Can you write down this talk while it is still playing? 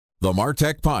The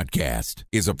MarTech Podcast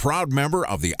is a proud member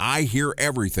of the I Hear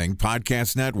Everything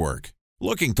Podcast Network.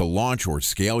 Looking to launch or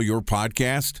scale your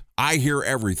podcast? I Hear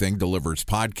Everything delivers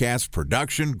podcast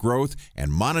production, growth,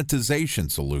 and monetization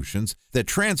solutions that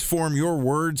transform your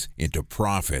words into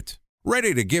profit.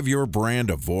 Ready to give your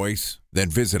brand a voice? Then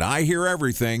visit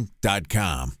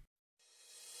iheareverything.com.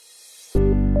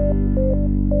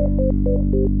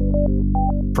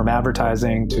 From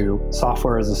advertising to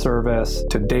software as a service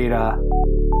to data.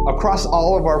 Across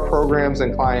all of our programs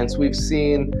and clients, we've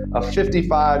seen a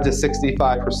 55 to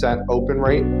 65% open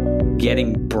rate.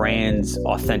 Getting brands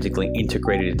authentically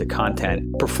integrated into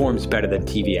content performs better than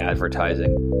TV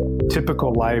advertising.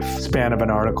 Typical lifespan of an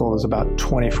article is about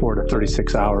 24 to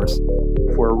 36 hours.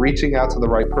 If we're reaching out to the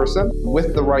right person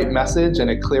with the right message and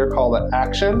a clear call to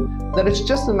action, then it's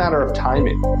just a matter of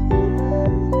timing.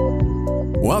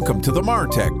 Welcome to the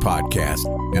MarTech Podcast,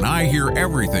 an I Hear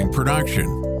Everything production.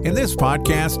 In this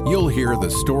podcast, you'll hear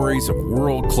the stories of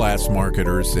world-class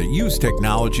marketers that use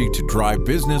technology to drive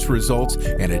business results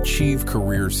and achieve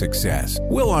career success.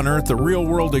 We'll unearth the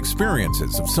real-world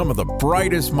experiences of some of the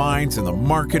brightest minds in the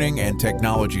marketing and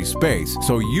technology space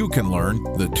so you can learn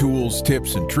the tools,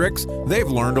 tips, and tricks they've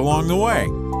learned along the way.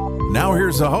 Now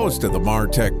here's the host of the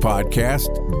MarTech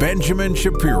Podcast, Benjamin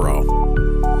Shapiro.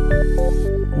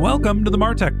 Welcome to the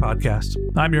MarTech Podcast.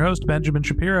 I'm your host, Benjamin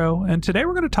Shapiro, and today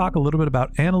we're going to talk a little bit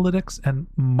about analytics and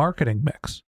marketing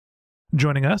mix.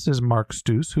 Joining us is Mark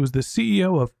Stouse, who is the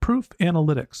CEO of Proof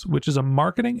Analytics, which is a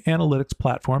marketing analytics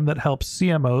platform that helps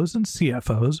CMOs and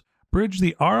CFOs bridge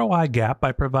the ROI gap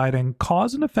by providing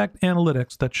cause and effect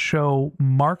analytics that show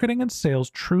marketing and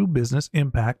sales true business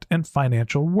impact and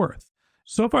financial worth.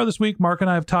 So far this week, Mark and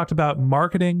I have talked about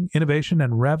marketing, innovation,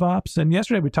 and RevOps, and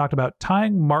yesterday we talked about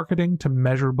tying marketing to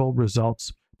measurable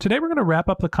results. Today we're going to wrap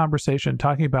up the conversation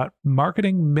talking about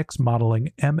marketing mix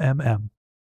modeling, MMM.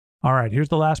 All right, here's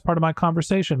the last part of my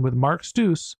conversation with Mark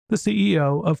Stouse, the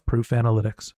CEO of Proof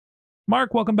Analytics.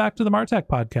 Mark, welcome back to the MarTech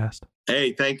Podcast.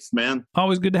 Hey, thanks, man.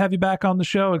 Always good to have you back on the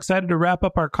show. Excited to wrap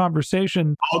up our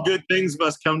conversation. All good things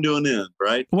must come to an end,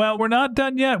 right? Well, we're not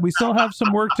done yet. We still have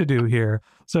some work to do here.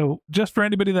 So just for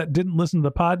anybody that didn't listen to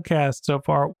the podcast so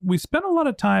far, we spent a lot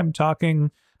of time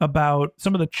talking about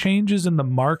some of the changes in the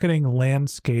marketing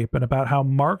landscape and about how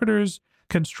marketers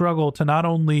can struggle to not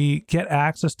only get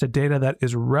access to data that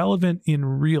is relevant in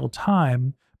real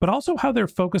time, but also how they're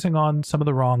focusing on some of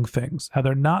the wrong things, how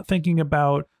they're not thinking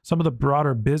about some of the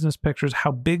broader business pictures.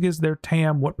 How big is their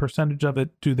TAM? What percentage of it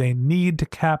do they need to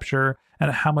capture?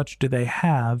 And how much do they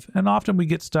have? And often we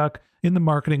get stuck in the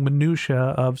marketing minutia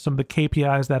of some of the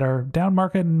KPIs that are down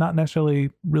market and not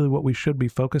necessarily really what we should be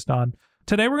focused on.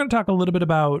 Today, we're going to talk a little bit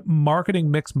about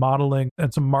marketing mix modeling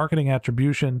and some marketing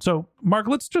attribution. So, Mark,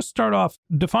 let's just start off.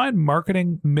 Define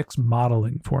marketing mix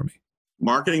modeling for me.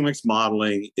 Marketing mix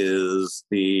modeling is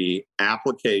the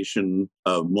application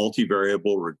of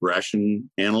multivariable regression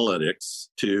analytics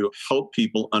to help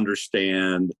people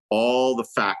understand all the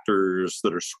factors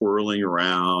that are swirling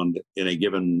around in a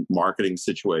given marketing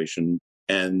situation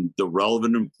and the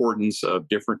relevant importance of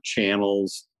different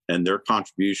channels and their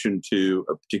contribution to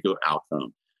a particular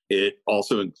outcome. It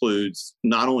also includes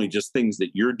not only just things that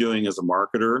you're doing as a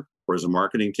marketer or as a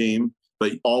marketing team,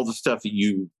 but all the stuff that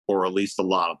you, or at least a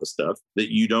lot of the stuff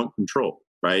that you don't control,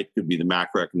 right? Could be the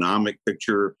macroeconomic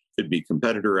picture, could be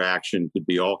competitor action, could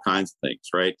be all kinds of things,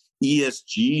 right?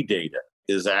 ESG data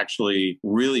is actually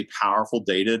really powerful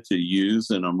data to use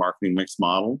in a marketing mix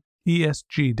model.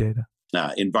 ESG data.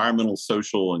 Environmental,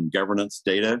 social, and governance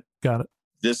data. Got it.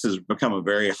 This has become a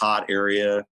very hot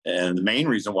area. And the main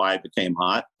reason why it became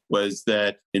hot was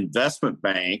that investment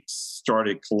banks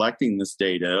started collecting this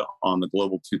data on the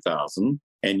Global 2000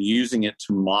 and using it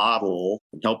to model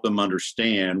and help them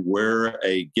understand where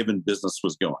a given business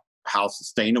was going, how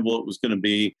sustainable it was going to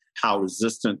be, how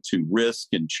resistant to risk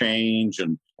and change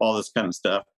and all this kind of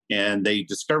stuff. And they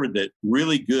discovered that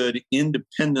really good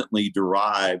independently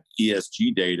derived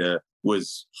ESG data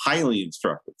was highly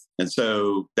instructive. And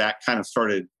so that kind of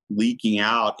started leaking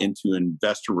out into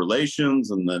investor relations,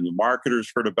 and then the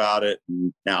marketers heard about it,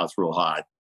 and now it's real hot.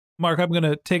 Mark, I'm going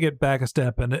to take it back a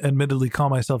step and admittedly call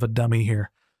myself a dummy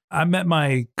here. I met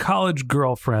my college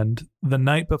girlfriend the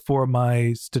night before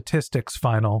my statistics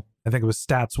final. I think it was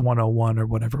Stats 101 or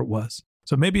whatever it was.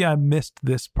 So maybe I missed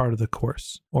this part of the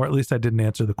course, or at least I didn't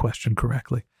answer the question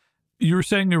correctly. You were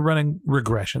saying you're running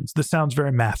regressions. This sounds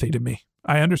very mathy to me.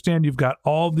 I understand you've got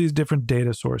all of these different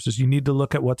data sources. You need to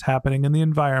look at what's happening in the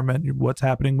environment, what's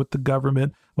happening with the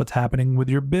government, what's happening with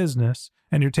your business,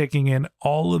 and you're taking in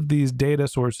all of these data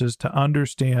sources to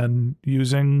understand,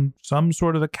 using some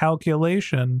sort of a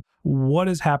calculation, what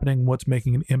is happening, what's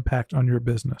making an impact on your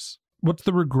business. What's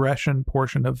the regression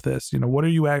portion of this? What are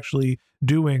you actually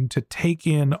doing to take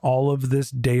in all of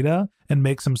this data and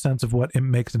make some sense of what it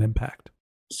makes an impact?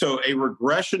 So a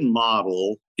regression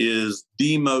model is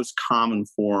the most common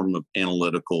form of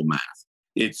analytical math.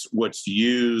 It's what's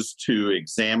used to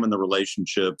examine the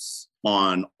relationships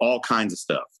on all kinds of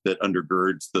stuff that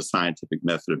undergirds the scientific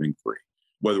method of inquiry,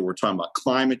 whether we're talking about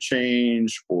climate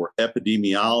change or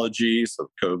epidemiology, so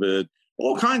COVID,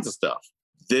 all kinds of stuff.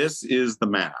 This is the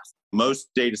math. Most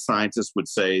data scientists would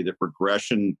say that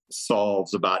regression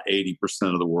solves about 80%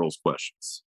 of the world's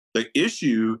questions. The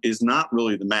issue is not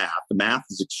really the math. The math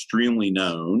is extremely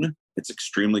known. It's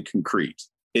extremely concrete.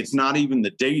 It's not even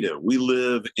the data. We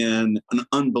live in an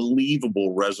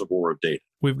unbelievable reservoir of data.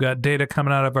 We've got data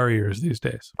coming out of our ears these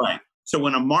days. Right. So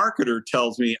when a marketer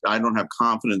tells me I don't have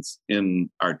confidence in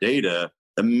our data,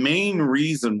 the main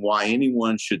reason why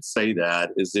anyone should say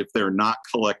that is if they're not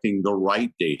collecting the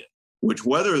right data, which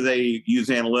whether they use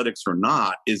analytics or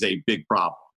not is a big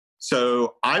problem.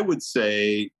 So I would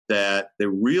say that the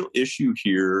real issue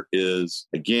here is,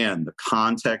 again, the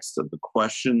context of the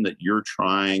question that you're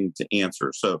trying to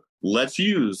answer. So let's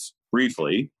use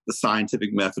briefly the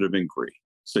scientific method of inquiry.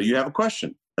 So you have a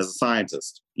question as a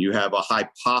scientist. You have a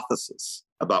hypothesis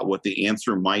about what the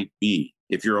answer might be.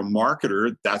 If you're a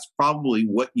marketer, that's probably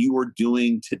what you are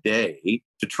doing today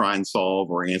to try and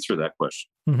solve or answer that question.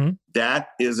 Mm-hmm. That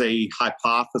is a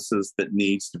hypothesis that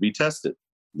needs to be tested.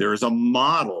 There's a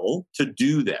model to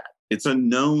do that. It's a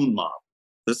known model.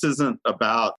 This isn't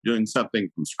about doing something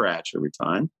from scratch every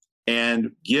time.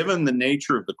 And given the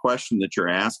nature of the question that you're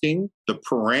asking, the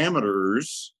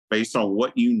parameters based on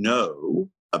what you know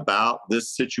about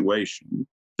this situation,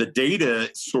 the data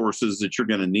sources that you're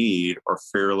going to need are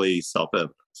fairly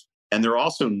self-evident. And they're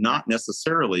also not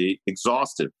necessarily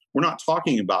exhaustive. We're not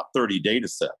talking about 30 data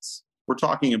sets. We're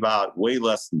talking about way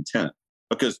less than 10.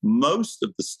 Because most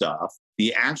of the stuff,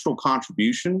 the actual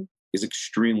contribution is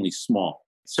extremely small.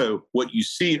 So what you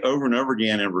see over and over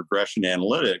again in regression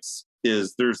analytics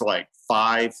is there's like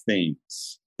 5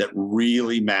 things that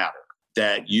really matter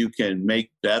that you can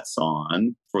make bets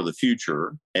on for the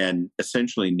future and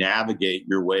essentially navigate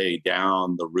your way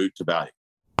down the route to value.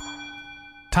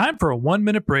 Time for a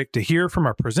 1-minute break to hear from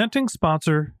our presenting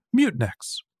sponsor,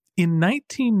 Mutinex. In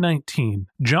 1919,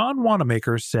 John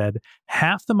Wanamaker said,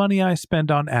 "Half the money I spend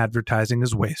on advertising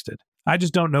is wasted. I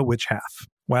just don't know which half."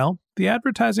 Well, the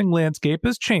advertising landscape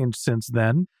has changed since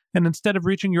then, and instead of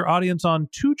reaching your audience on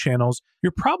 2 channels,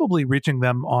 you're probably reaching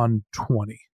them on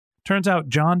 20. Turns out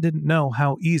John didn't know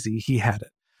how easy he had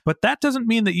it. But that doesn't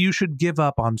mean that you should give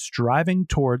up on striving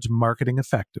towards marketing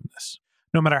effectiveness.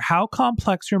 No matter how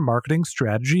complex your marketing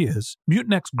strategy is,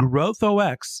 Mutinex Growth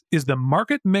OX is the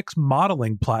market mix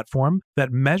modeling platform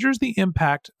that measures the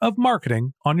impact of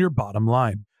marketing on your bottom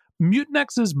line.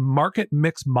 Mutinex's market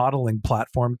mix modeling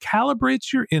platform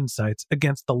calibrates your insights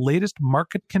against the latest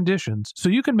market conditions so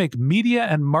you can make media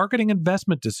and marketing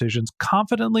investment decisions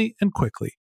confidently and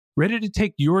quickly. Ready to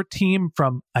take your team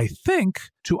from I think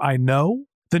to I know?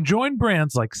 Then join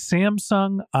brands like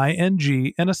Samsung,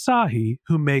 ING, and Asahi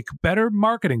who make better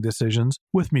marketing decisions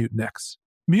with Mutinex.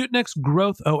 Mutinex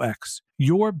Growth OX.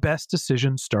 Your best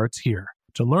decision starts here.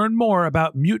 To learn more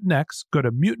about Mutinex, go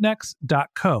to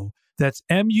mutinex.co. That's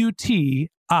MUTINEX.co.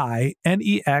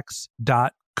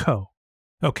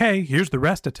 Okay, here's the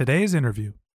rest of today's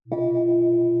interview.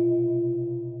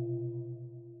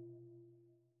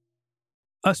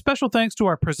 A special thanks to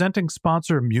our presenting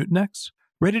sponsor, Mutinex.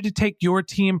 Ready to take your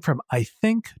team from I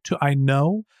think to I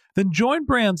know? Then join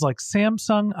brands like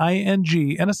Samsung,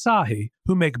 ING, and Asahi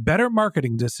who make better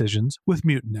marketing decisions with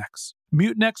Mutinex.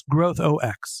 Mutinex Growth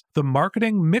OX, the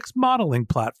marketing mix modeling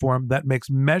platform that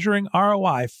makes measuring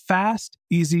ROI fast,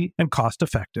 easy, and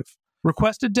cost-effective.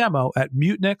 Request a demo at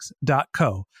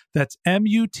mutinex.co. That's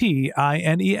MUTINEX.co.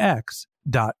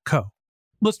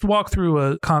 Let's walk through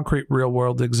a concrete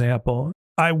real-world example.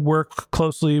 I work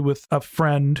closely with a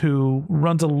friend who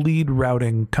runs a lead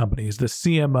routing company. He's the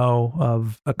CMO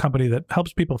of a company that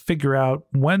helps people figure out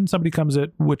when somebody comes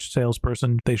at which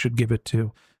salesperson they should give it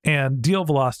to. And deal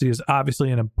velocity is obviously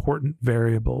an important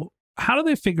variable. How do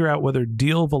they figure out whether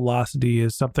deal velocity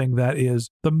is something that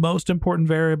is the most important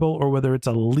variable or whether it's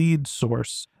a lead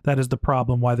source that is the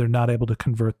problem why they're not able to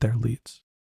convert their leads?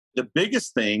 The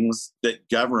biggest things that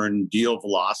govern deal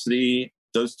velocity,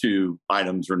 those 2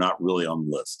 items are not really on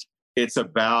the list. It's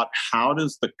about how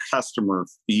does the customer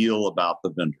feel about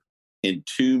the vendor in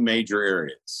two major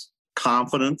areas,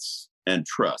 confidence and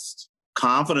trust.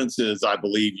 Confidence is, I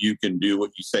believe you can do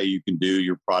what you say you can do.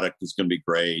 Your product is going to be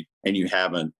great and you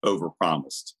haven't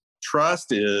overpromised.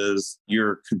 Trust is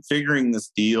you're configuring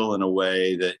this deal in a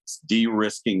way that's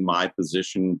de-risking my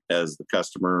position as the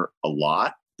customer a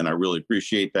lot. And I really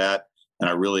appreciate that. And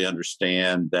I really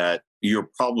understand that you're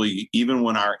probably, even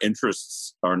when our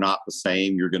interests are not the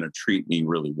same, you're going to treat me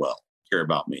really well, care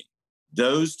about me.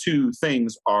 Those two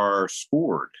things are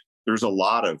scored. There's a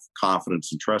lot of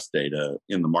confidence and trust data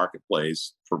in the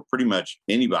marketplace for pretty much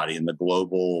anybody in the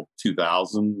global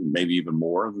 2000, maybe even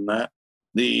more than that.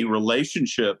 The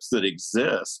relationships that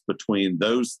exist between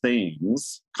those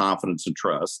things, confidence and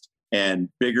trust, and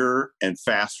bigger and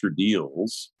faster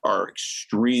deals are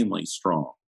extremely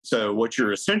strong. So what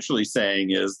you're essentially saying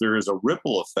is there is a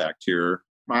ripple effect here.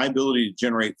 My ability to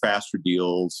generate faster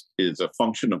deals is a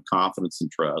function of confidence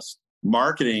and trust.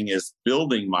 Marketing is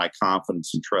building my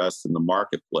confidence and trust in the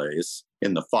marketplace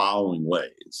in the following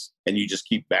ways. And you just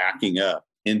keep backing up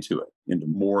into it, into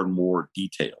more and more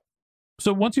detail.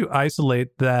 So once you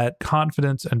isolate that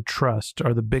confidence and trust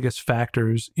are the biggest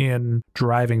factors in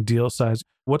driving deal size,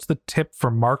 what's the tip for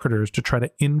marketers to try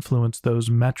to influence those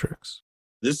metrics?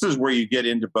 This is where you get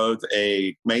into both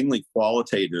a mainly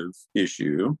qualitative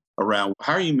issue around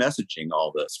how are you messaging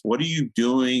all this? What are you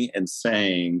doing and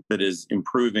saying that is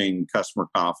improving customer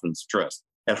confidence and trust?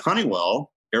 At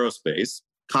Honeywell Aerospace,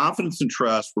 confidence and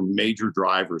trust were major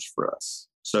drivers for us.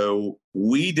 So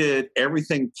we did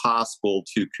everything possible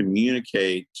to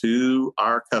communicate to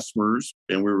our customers,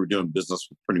 and we were doing business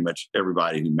with pretty much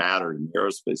everybody who mattered in the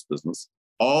aerospace business,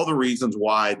 all the reasons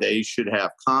why they should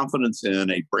have confidence in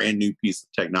a brand new piece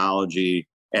of technology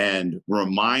and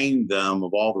remind them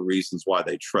of all the reasons why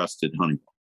they trusted Honeywell.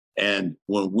 And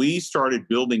when we started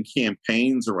building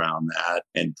campaigns around that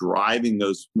and driving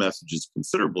those messages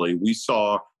considerably, we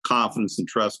saw confidence and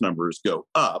trust numbers go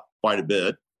up quite a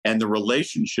bit. And the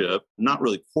relationship, not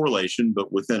really correlation,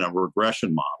 but within a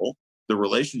regression model, the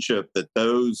relationship that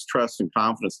those trust and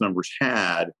confidence numbers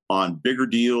had on bigger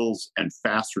deals and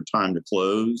faster time to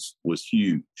close was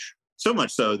huge. So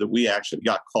much so that we actually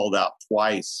got called out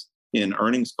twice in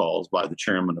earnings calls by the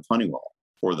chairman of Honeywell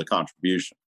for the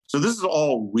contribution. So this is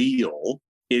all real.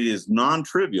 It is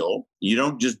non-trivial. You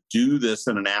don't just do this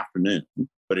in an afternoon.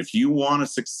 But if you want to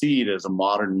succeed as a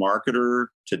modern marketer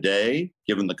today,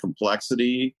 given the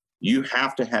complexity, you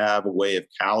have to have a way of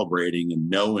calibrating and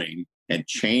knowing and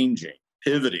changing,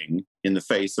 pivoting in the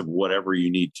face of whatever you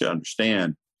need to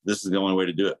understand. This is the only way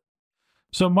to do it.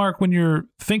 So, Mark, when you're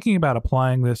thinking about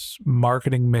applying this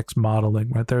marketing mix modeling,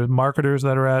 right, there's marketers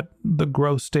that are at the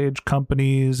growth stage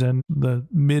companies and the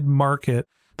mid-market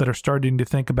that are starting to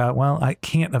think about, well, I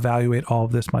can't evaluate all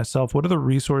of this myself. What are the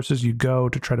resources you go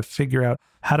to try to figure out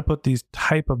how to put these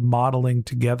type of modeling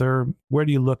together? Where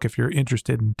do you look if you're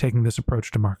interested in taking this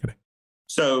approach to marketing?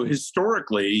 So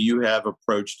historically, you have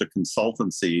approached a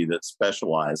consultancy that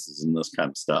specializes in this kind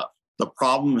of stuff. The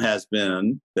problem has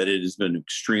been that it has been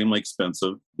extremely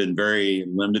expensive, been very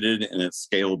limited in its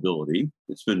scalability.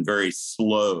 It's been very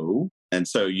slow. And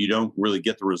so you don't really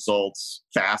get the results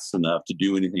fast enough to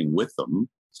do anything with them.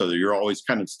 So that you're always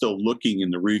kind of still looking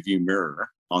in the rearview mirror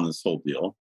on this whole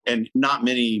deal. And not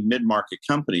many mid-market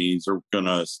companies are going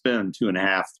to spend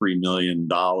 $2.5–3 million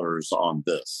on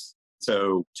this.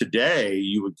 So today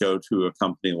you would go to a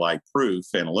company like Proof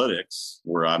Analytics,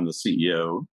 where I'm the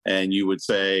CEO, and you would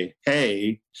say,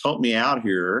 hey, help me out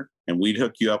here. And we'd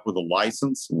hook you up with a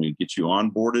license and we'd get you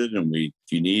onboarded. And if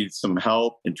you need some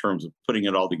help in terms of putting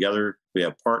it all together, we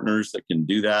have partners that can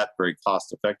do that very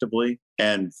cost effectively.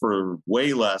 And for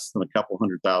way less than a couple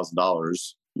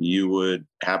 $100,000, you would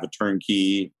have a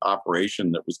turnkey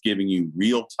operation that was giving you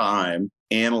real-time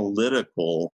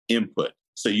analytical input.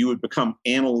 So you would become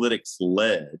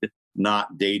analytics-led,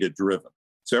 not data-driven.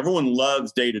 So everyone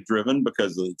loves data-driven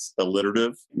because it's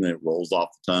alliterative and it rolls off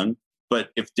the tongue. But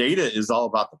if data is all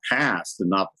about the past and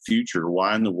not the future,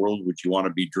 why in the world would you want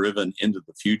to be driven into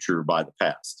the future by the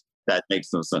past? That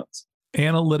makes no sense.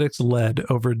 Analytics-led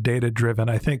over data-driven.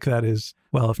 I think that is,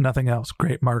 well, if nothing else,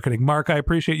 great marketing. Mark, I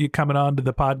appreciate you coming on to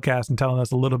the podcast and telling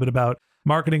us a little bit about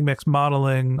marketing mix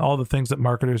modeling, all the things that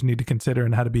marketers need to consider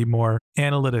and how to be more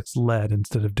analytics-led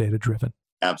instead of data-driven.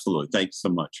 Absolutely. Thanks so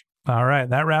much. All right.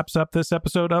 That wraps up this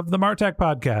episode of the Martech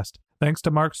Podcast. Thanks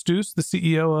to Mark Stouse, the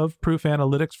CEO of Proof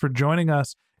Analytics, for joining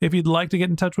us. If you'd like to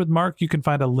get in touch with Mark, you can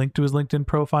find a link to his LinkedIn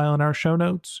profile in our show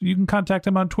notes. You can contact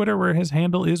him on Twitter, where his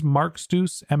handle is Mark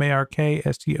Stouse,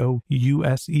 MarkStouse,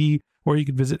 or you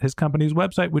can visit his company's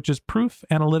website, which is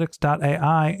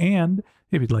proofanalytics.ai. And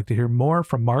If you'd like to hear more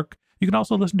from Mark, you can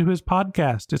also listen to his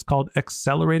podcast. It's called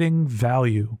Accelerating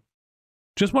Value.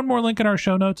 Just one more link in our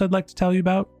show notes I'd like to tell you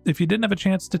about. If you didn't have a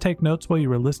chance to take notes while you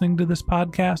were listening to this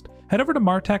podcast, head over to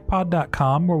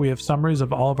martechpod.com where we have summaries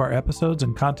of all of our episodes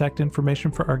and contact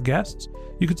information for our guests.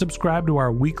 You can subscribe to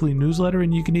our weekly newsletter,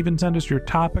 and you can even send us your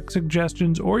topic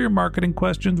suggestions or your marketing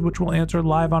questions, which we'll answer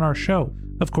live on our show.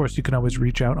 Of course, you can always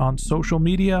reach out on social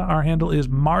media. Our handle is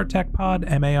MarTechPod,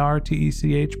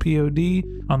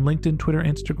 MarTechPod, on LinkedIn, Twitter,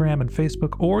 Instagram, and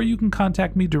Facebook, or you can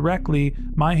contact me directly.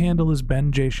 My handle is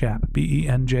Ben J. Shap,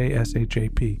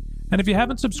 BenJShap. And if you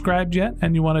haven't subscribed yet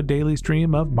and you want a daily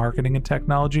stream of marketing and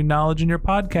technology knowledge in your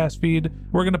podcast feed,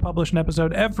 we're going to publish an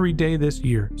episode every day this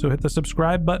year. So hit the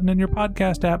subscribe button in your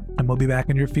podcast app, and we'll be back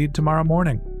in your feed tomorrow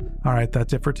morning. All right,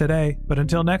 that's it for today. But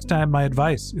until next time, my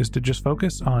advice is to just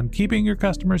focus on keeping your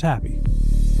customers happy.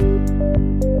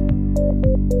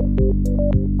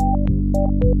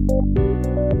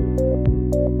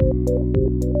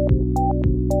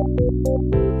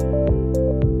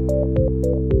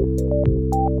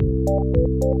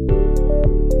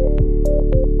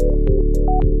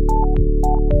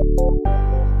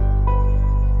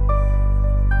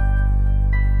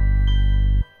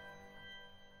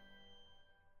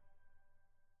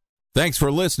 Thanks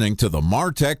for listening to the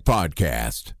MarTech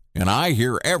Podcast, and I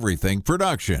Hear Everything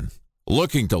production.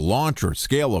 Looking to launch or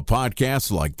scale a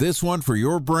podcast like this one for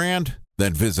your brand?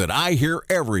 Then visit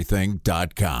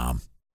iheareverything.com.